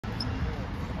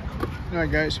Alright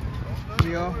guys,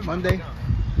 we are Monday,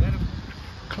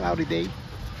 cloudy day,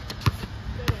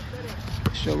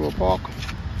 Showroad Park.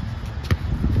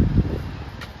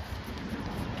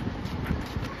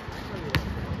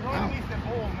 Wow.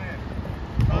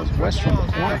 That was West from the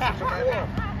corner.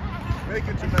 Make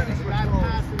it too many.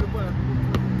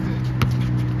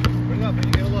 Bring up and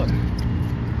you get a look.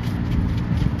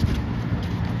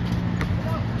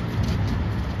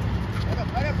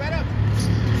 Head up.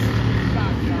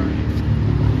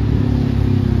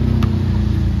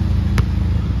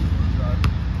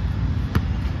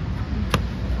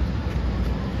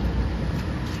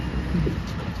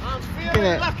 I'm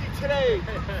feeling lucky today.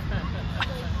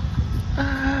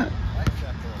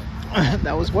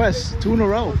 That was West, 2 in a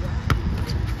row.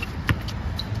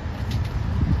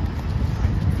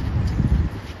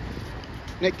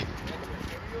 Nick.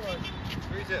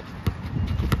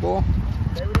 Ball.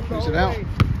 Close it out.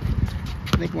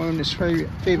 Nick wearing his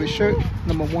favorite shirt,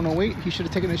 number 108. He should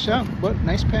have taken a shot, but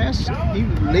nice pass. He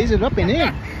lays it up and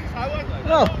in.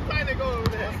 Oh.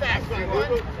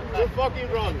 You're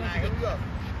fucking wrong.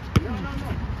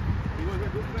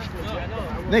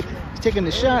 Nick, he's taking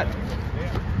the shot.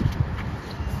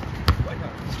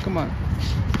 Come on.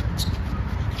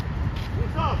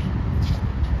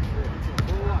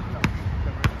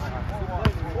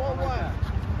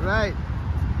 Right.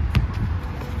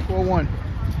 4-1.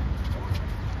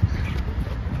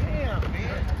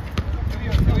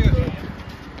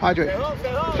 Padre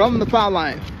from the foul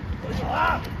line.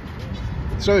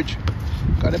 Surge.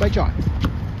 Got it by John.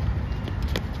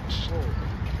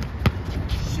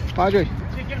 Padre.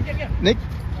 Nick.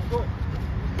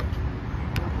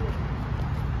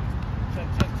 Check.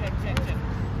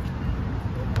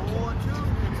 4, 2,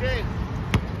 3.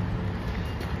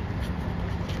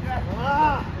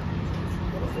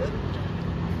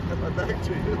 Got my back to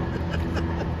you.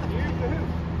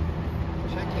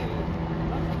 Check it.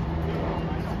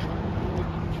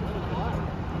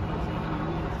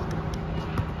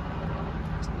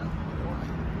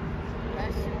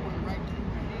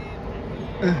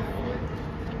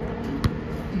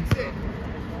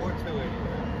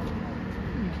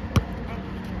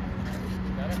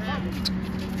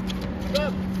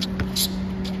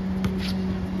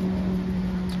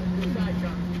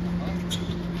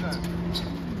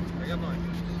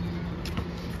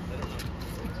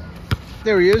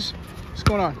 There he is. What's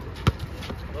going on?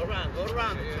 Go around.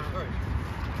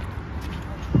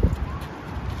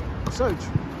 Surge.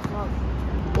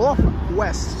 Off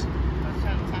West.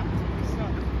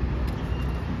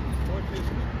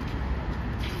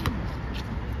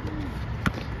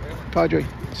 Padre.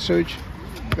 Surge.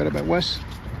 Got it by West.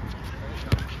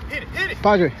 Hit it.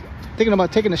 Padre. Thinking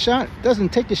about taking a shot. Doesn't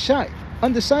take the shot.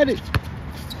 Undecided.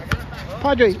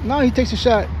 Padre. Now he takes a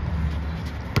shot.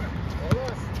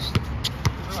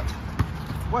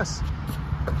 West.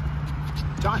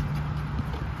 John.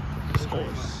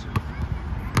 Scores.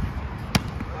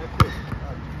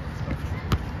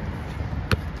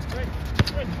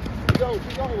 Go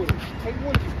with it. Take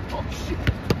one. Oh, shit.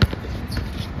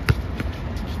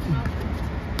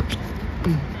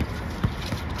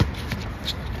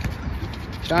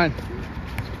 John.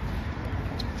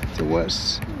 To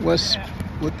West. West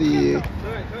with the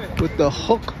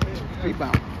hook.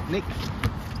 Rebound. Nick.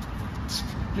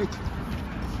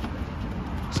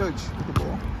 Surge with the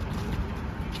ball.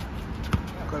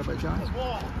 Got it by John.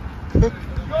 Pick.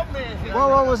 Well,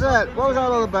 what was that? What was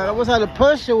that all about? Was that a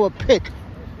push or a pick?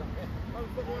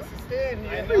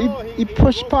 He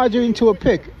pushed Padre into a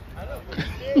pick.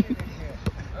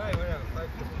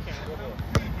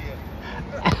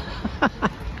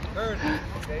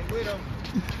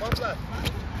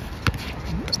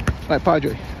 Right,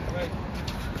 Padre.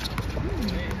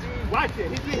 Watch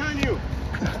it. He's behind you.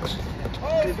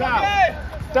 He's out.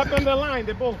 Step on the line.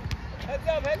 They both. Heads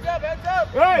up.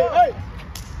 Hey.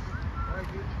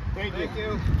 Thank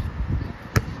you.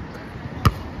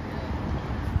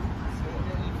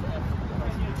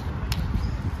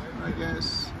 I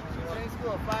guess. Same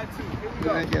score, 5-2.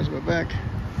 I guess we're back.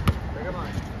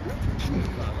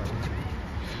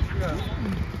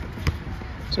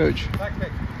 Surge.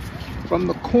 From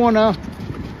the corner.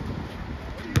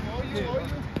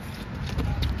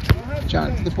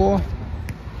 John, the ball.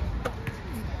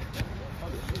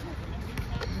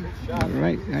 All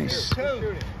right, nice.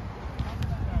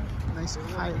 Nice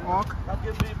high arc.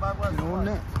 No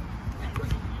net.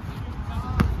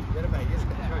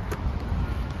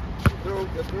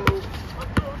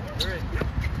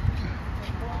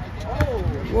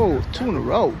 Whoa, 2 in a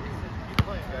row.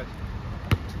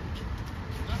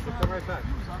 Come right back.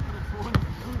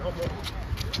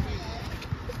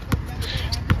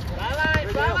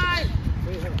 Bye line.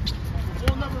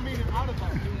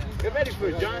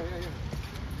 good, John.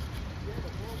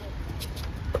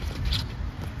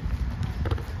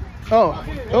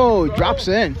 Oh, drops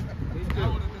in.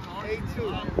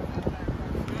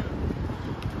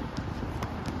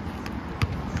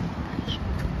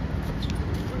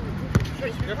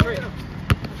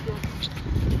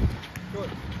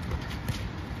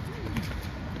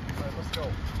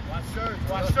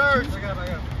 Watch Surge.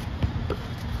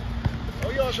 Oh,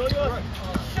 yours. Shit.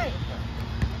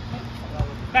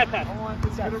 Bad pass.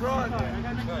 It's gonna run. I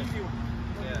got an easy one.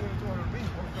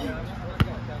 Yeah.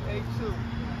 8-2.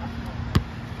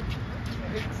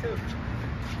 8-2.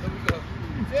 There we go.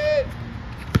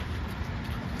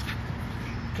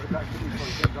 That's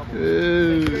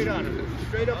it. Straight on him.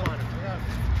 Straight up on him.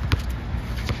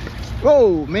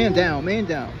 Oh, man down, man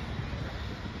down.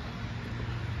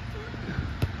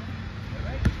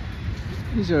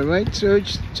 He's all right.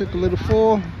 Surge took a little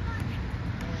fall.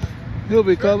 He'll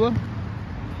recover.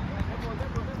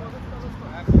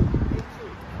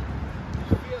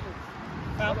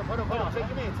 Take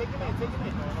him in.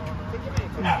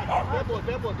 Dead ball.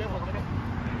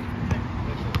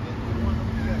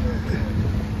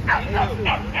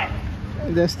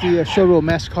 And that's the showroom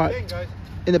mascot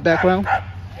in the background.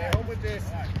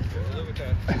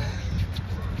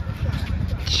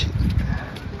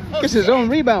 Gets his own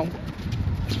rebound.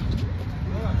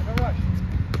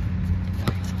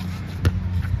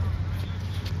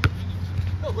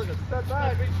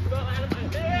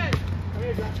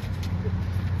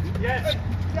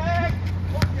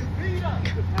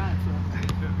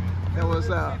 That was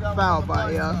fouled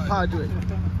by Padre.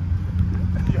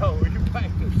 Yo, you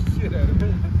packed the shit out of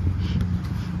him.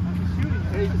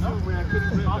 I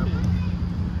couldn't stop it.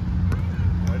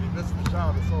 He missed the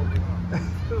shot. It's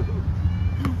over.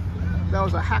 That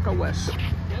was a Hacker West.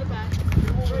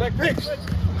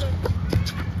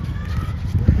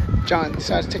 John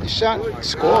decides to take a shot.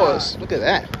 Scores. Look at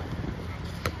that.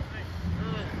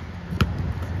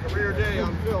 Career day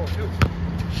on Phil.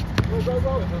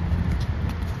 Go.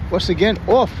 Once again,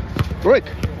 off. Brick.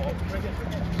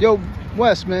 Yo,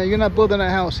 Wes, man, you're not building a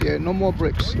house here. No more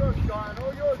bricks. Oh,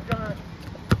 yours, John.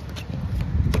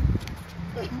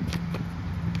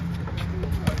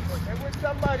 And with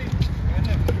somebody.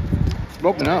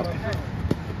 Broken up.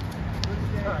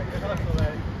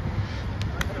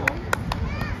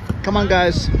 Come on,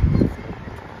 guys. Here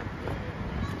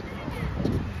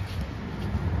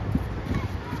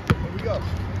we go.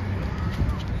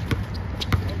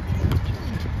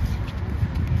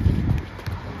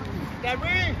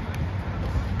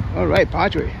 All right,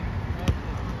 Padre.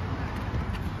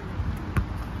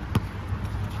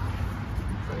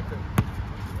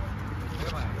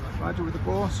 Padre with the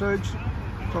ball. Surge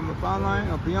from the foul line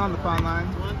or beyond the foul line.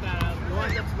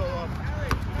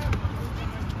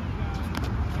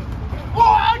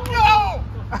 Oh,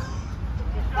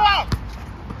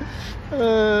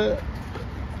 no!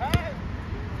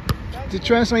 To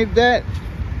translate that,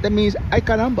 that means ay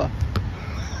caramba.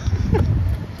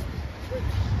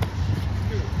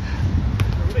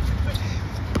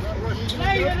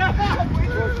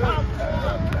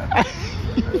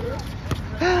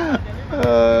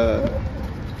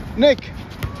 Nick,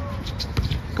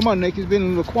 come on, Nick. He's been a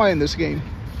little quiet in this game.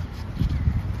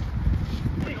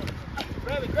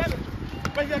 Grab it.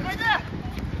 Right there.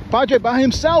 Padre by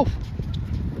himself.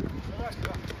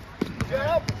 Get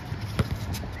up.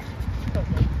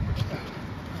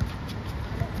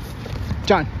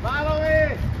 John. Follow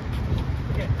it.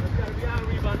 Okay, that's gotta be our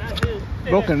rebound. That's it.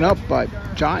 Broken up by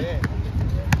John. Yeah.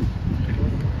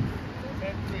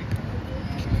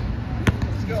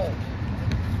 Let's go.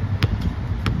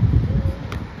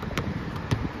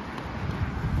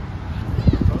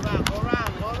 Go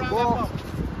around. Ball.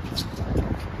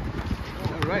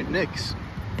 All right, Knicks.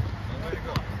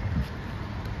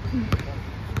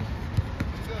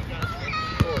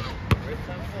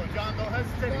 John, don't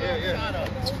hesitate.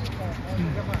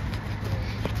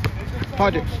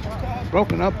 Padre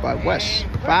broken up by West.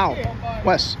 Foul.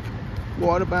 West.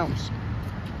 Go out of bounds.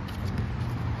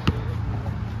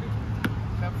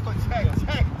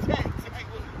 Check.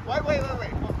 Wait.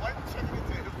 What? Check it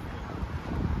into.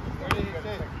 Where did he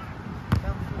say?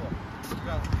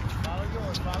 Follow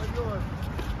yours.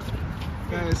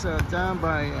 Guys, down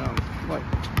by what?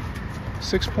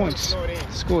 6 points.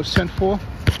 Score 10-4.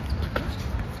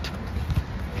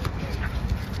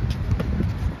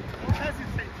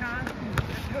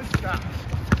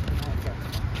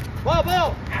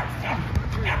 Ball.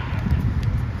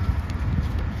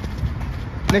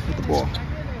 Nick with the ball.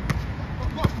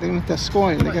 They're going to get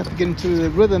scoring. They have to get into the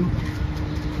rhythm.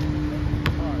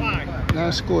 Now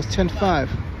the score is 10-5.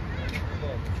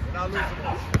 Now lose the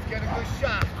ball. Get a good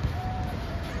shot.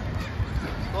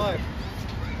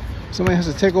 Somebody has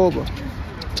to take over.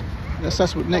 That's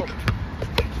us with Nick.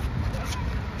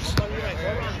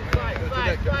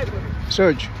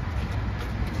 Surge.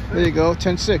 There you go,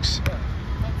 10-6.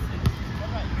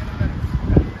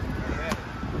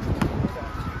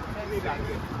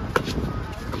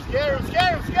 Scare him,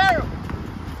 scare him, scare him!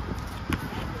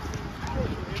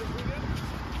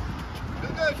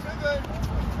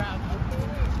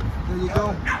 There you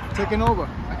go, taking over.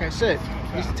 Like I said,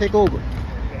 he needs to take over.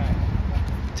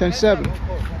 10-7.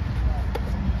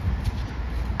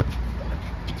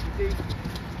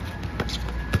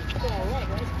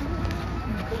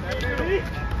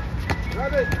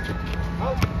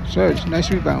 Surge, nice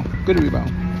rebound. Good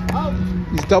rebound.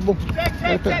 He's double. No, he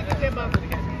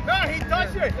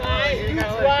touched it. He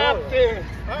dropped it.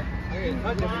 Huh?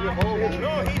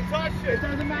 No, he touched it. It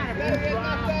doesn't matter.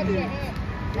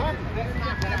 Huh?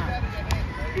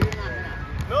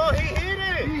 No, he hit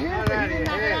it. He hit it. He didn't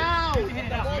knock it out.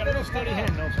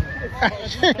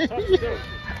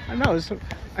 I know.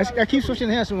 I keep switching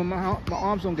hands so my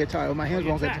arms don't get tired or my hands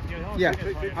won't get tired. Yeah,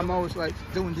 I'm always like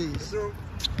doing these.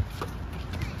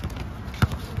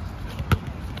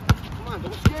 Come on,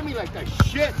 don't scare me like that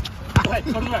shit. Come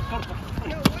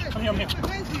here.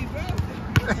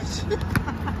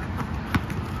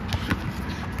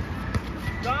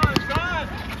 John.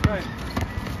 Right.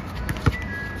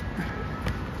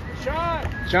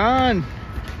 John.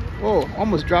 Whoa,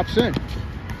 almost drops in.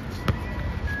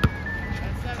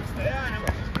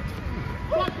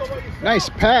 Nice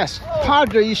pass.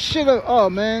 Padre, you should have. Oh,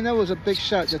 man, that was a big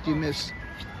shot that you missed.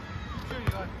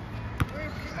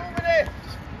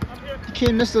 You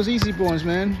can't miss those easy boys,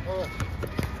 man.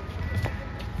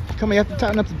 Come on, you have to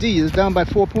tighten up the D. It's down by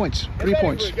 4 points. 3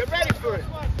 points. Get ready for it.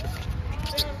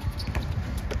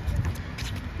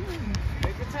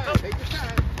 Take your time. Take your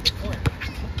time.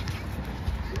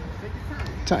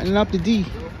 Tighten up the D.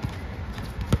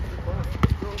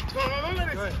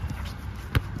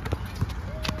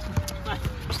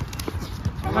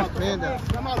 Come out, man.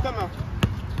 Come out.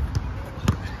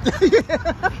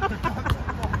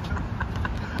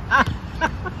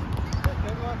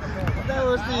 That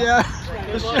was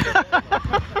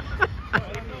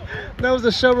that was the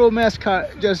Chevrolet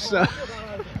mascot. Just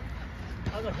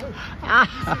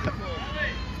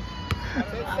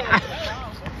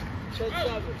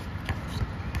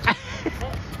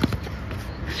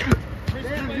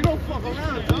You don't fuck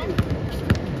around, do you?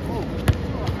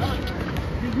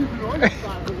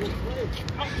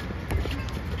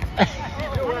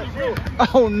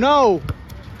 Oh no!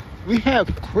 We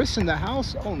have Chris in the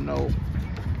house. Oh no!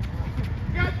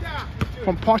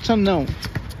 From parts unknown,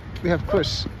 we have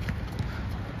Chris.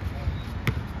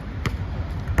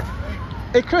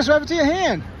 Hey Chris, what happened to your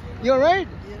hand? You all right?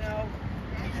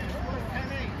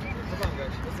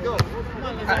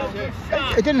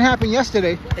 It didn't happen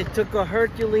yesterday. It took a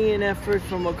Herculean effort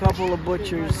from a couple of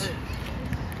butchers.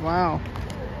 Wow.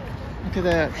 Look at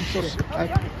that.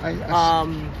 I'm so,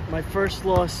 my first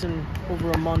loss in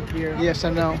over a month here. Yes, I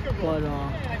know.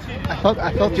 But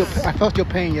I felt your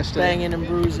pain yesterday. banging and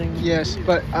bruising. Yes,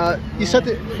 but you said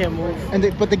that. Can't move.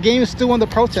 But the game is still under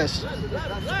protest.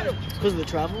 Because of the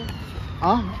travel?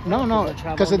 No,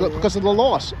 because of the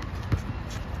loss.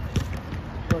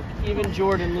 Look, even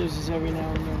Jordan loses every now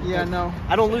and then. Yeah, no.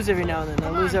 I don't lose every now and then.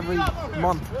 I lose every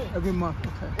month. Every month.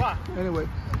 Okay. Anyway,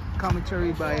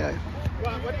 commentary by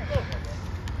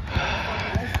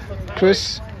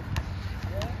Chris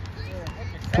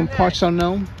from Parts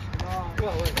Unknown.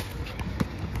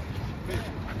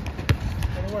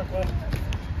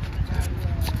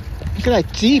 Look at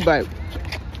that D by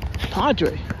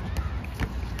Padre.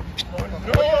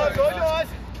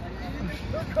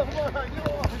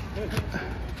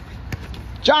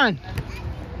 John!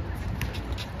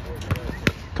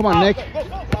 Come on, Nick.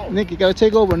 Nick, you gotta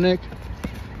take over, Nick.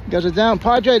 You guys are down.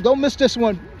 Padre, don't miss this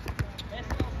one.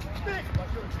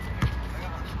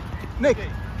 Nick.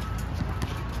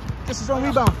 This is on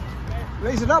rebound.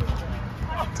 Raise it up.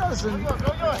 Doesn't.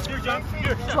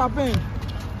 Drop in.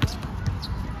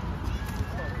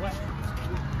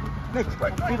 Nick,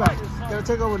 rebound. You gotta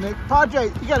take over, Nick. Padre,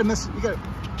 you gotta miss it. You gotta.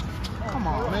 Come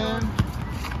on, man.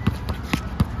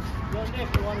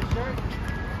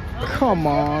 Come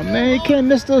on, man. You can't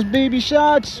miss those baby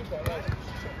shots.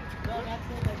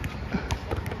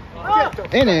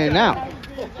 In and out.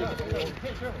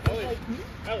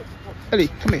 Ellie,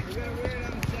 come here.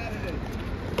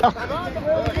 Oh.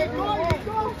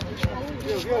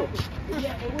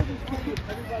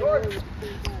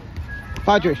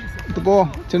 Padre, the ball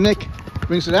to Nick.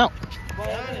 Brings it out.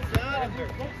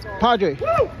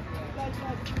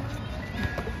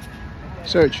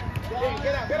 Serge.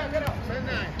 Get out.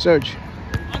 10-9. Serge.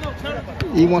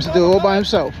 He wants to do it all by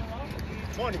himself.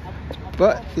 20.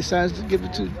 But decides to give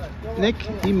it to Nick.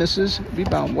 He misses.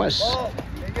 Rebound, West.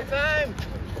 Take your time.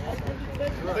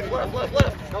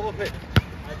 Left. Double pick.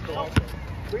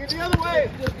 Bring it the other way.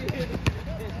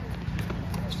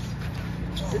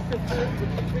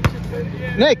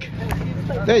 Nick.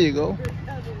 There you go.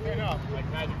 10 up, like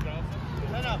Magic Johnson.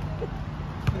 10 up.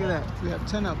 Look at that. We have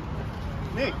 10 up.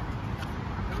 Nick. Here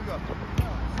we go.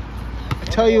 I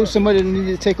tell you somebody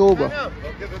needed to take over. 10 up.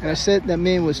 And I said that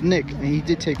man was Nick, and he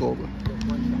did take over.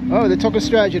 Oh, they're talking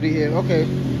strategy here. Okay.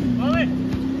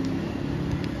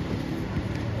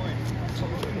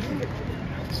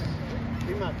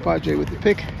 Padre with the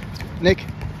pick. Nick.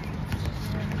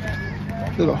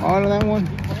 A little hard on that one.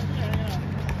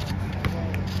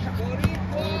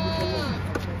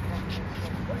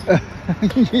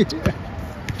 Yeah.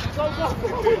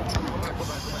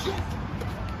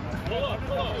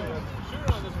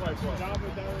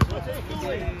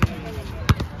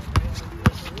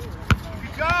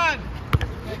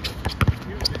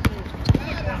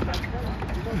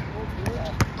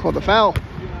 Called the foul.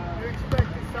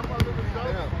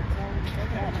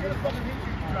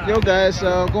 Yo guys,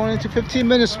 going into 15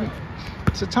 minutes.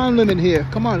 It's a time limit here.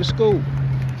 Come on, let's go.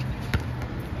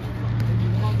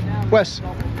 West.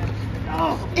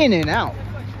 In and out.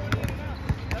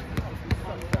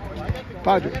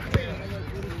 Padre.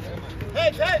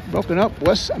 Broken up.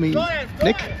 West,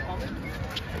 Nick.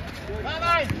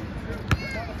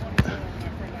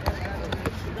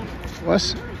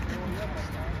 West.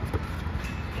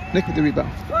 Nick with the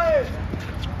rebound.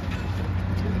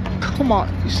 Come on,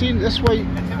 you see, that's why you...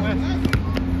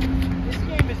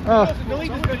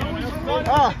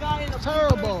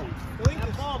 Terrible.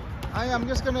 I am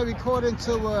just gonna record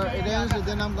until it ends, and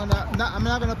then I'm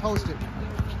not gonna post it.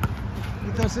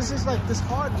 Because this is like this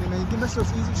hard, man. You can miss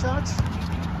those easy shots.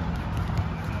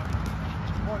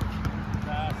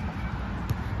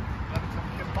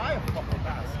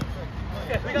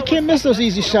 You can't miss those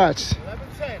easy shots.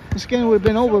 This game would have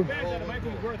been over.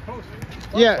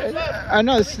 Yeah, I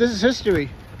know. This is history.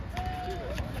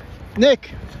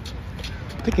 Nick,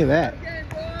 look at that.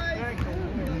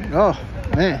 Oh,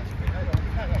 man.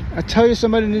 I tell you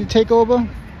somebody need to take over.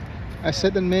 I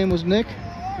said the name was Nick,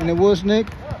 and it was Nick.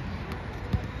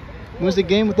 Wins the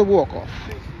game with the walk-off.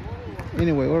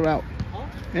 Anyway, we're out.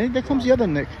 And there comes the other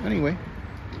Nick. Anyway.